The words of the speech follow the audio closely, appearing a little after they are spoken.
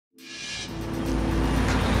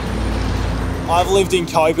I've lived in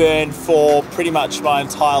Coburn for pretty much my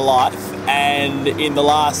entire life, and in the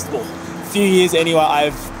last few years anyway,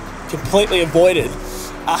 I've completely avoided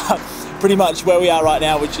pretty much where we are right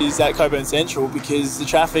now, which is at Coburn Central, because the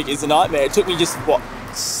traffic is a nightmare. It took me just,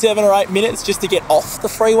 7 or 8 minutes just to get off the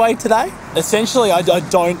freeway today. Essentially, I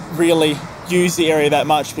don't really use the area that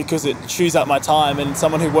much because it chews up my time, and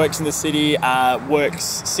someone who works in the city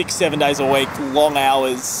works 6-7 days a week, long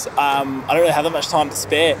hours. I don't really have that much time to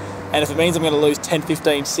spare, and if it means I'm going to lose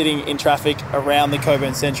 10-15 sitting in traffic around the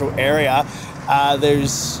Coburn Central area,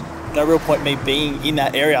 there's no real point me being in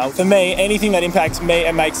that area. For me, anything that impacts me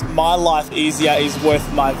and makes my life easier is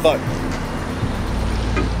worth my vote.